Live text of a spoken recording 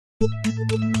Hello,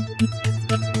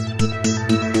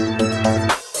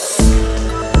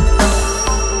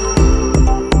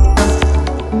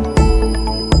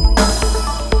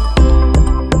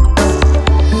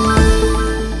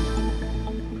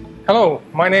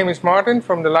 my name is Martin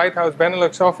from the Lighthouse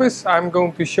Benelux office. I'm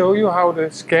going to show you how the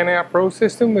ScanAir Pro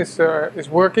system is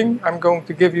working. I'm going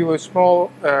to give you a small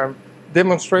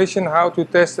demonstration how to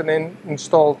test an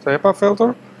installed HEPA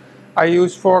filter. I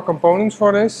use 4 components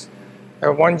for this.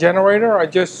 One generator, I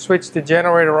just switched the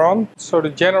generator on. So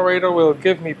the generator will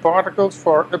give me particles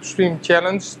for upstream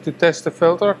challenge to test the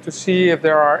filter, to see if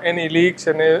there are any leaks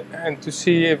and to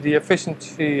see if the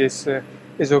efficiency is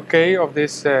okay of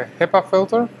this HEPA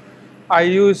filter. I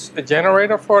use a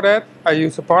generator for that. I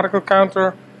use a particle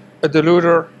counter, a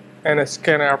diluter and a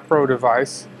ScanAir Pro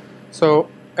device. So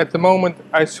at the moment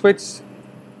I switch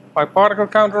my particle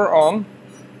counter on,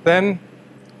 then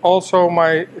also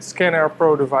my ScanAir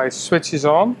Pro device switches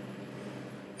on.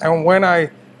 And when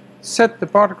I set the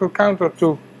particle counter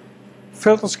to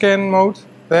filter scan mode,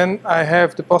 then I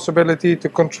have the possibility to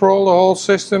control the whole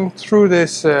system through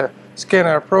this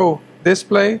ScanAir Pro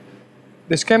display.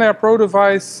 The ScanAir Pro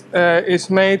device is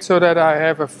made so that I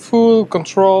have a full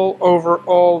control over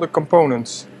all the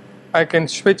components. I can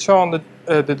switch on the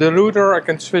diluter, I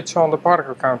can switch on the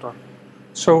particle counter.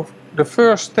 So the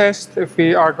first test, if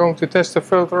we are going to test the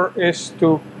filter, is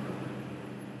to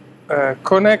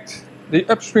connect the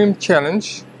upstream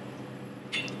challenge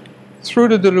through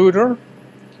the diluter,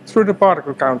 through the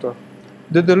particle counter.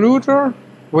 The diluter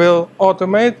will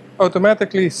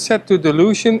automatically set to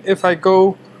dilution if I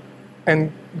go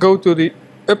to the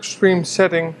upstream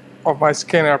setting of my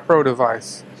ScanAir Pro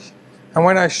device. And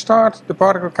when I start the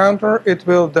particle counter, it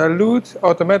will dilute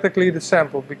automatically the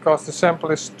sample because the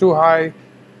sample is too high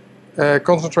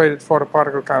concentrated for the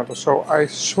particle counter. So I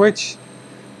switch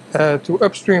to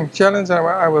upstream challenge and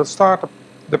I will start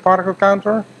the particle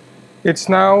counter. It's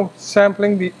now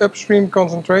sampling the upstream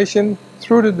concentration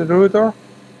through the diluter,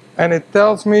 and it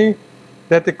tells me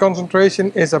that the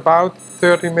concentration is about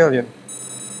 30 million.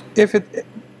 If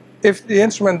the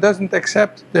instrument doesn't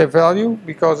accept the value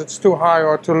because it's too high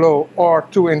or too low or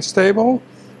too unstable,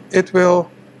 it will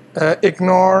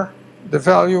ignore the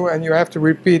value and you have to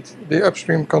repeat the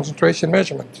upstream concentration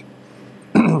measurement.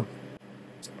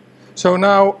 So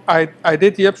now I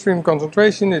did the upstream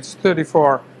concentration, it's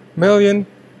 34 million,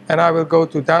 and I will go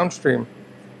to downstream.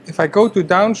 If I go to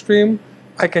downstream,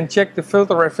 I can check the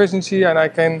filter efficiency and I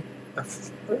can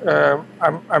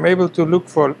I'm able to look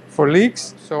for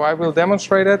leaks. So I will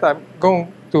demonstrate it. I'm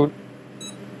going to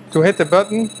hit the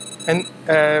button, and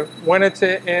when it's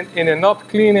in a not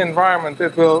clean environment,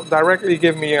 it will directly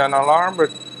give me an alarm.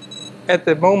 But at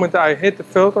the moment I hit the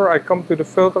filter, I come to the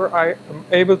filter, I am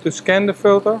able to scan the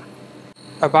filter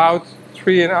about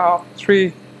 3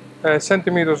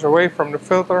 centimeters away from the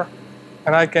filter,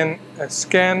 and I can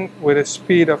scan with a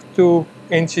speed of 2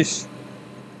 inches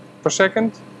per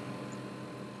second.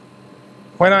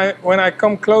 When I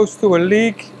come close to a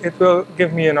leak, it will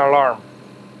give me an alarm.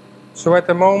 So at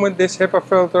the moment this HEPA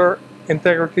filter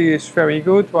integrity is very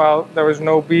good. While there is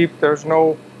no beep, there's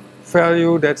no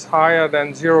value that's higher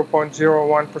than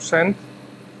 0.01%.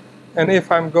 And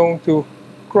if I'm going to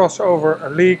cross over a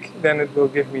leak, then it will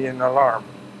give me an alarm.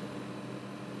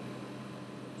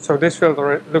 So this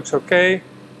filter looks okay.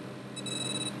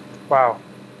 Wow,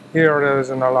 here there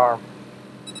is an alarm.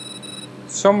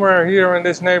 Somewhere here in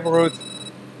this neighborhood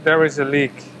there is a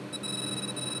leak.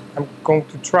 I'm going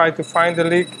to try to find the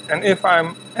leak, and if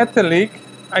I'm at the leak,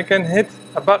 I can hit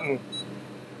a button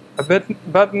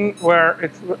where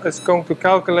it is going to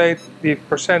calculate the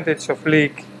percentage of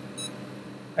leak,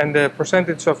 and the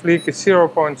percentage of leak is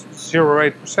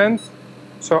 0.08%.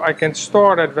 So I can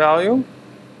store that value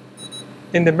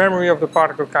in the memory of the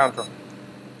particle counter.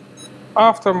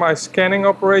 After my scanning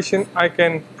operation, I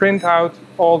can print out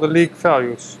all the leak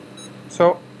values.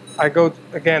 So I go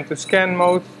again to scan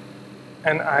mode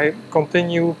and I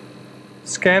continue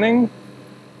scanning.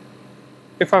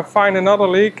 If I find another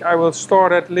leak, I will store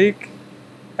that leak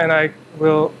and I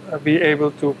will be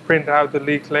able to print out the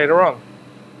leak later on.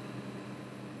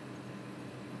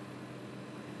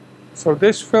 So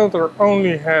this filter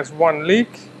only has 1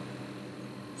 leak,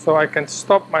 so I can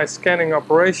stop my scanning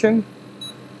operation.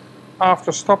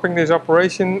 After stopping this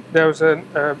operation, there's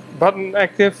a button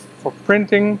active for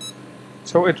printing.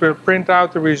 So it will print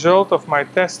out the result of my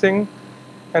testing,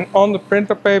 and on the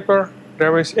printer paper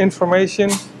there is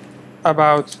information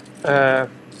about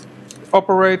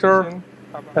operator,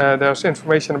 there's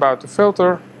information about the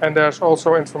filter, and there's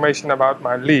also information about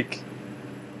my leak.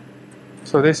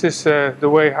 So this is the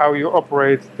way how you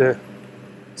operate the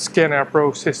ScanAir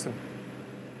Pro system.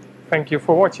 Thank you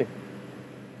for watching.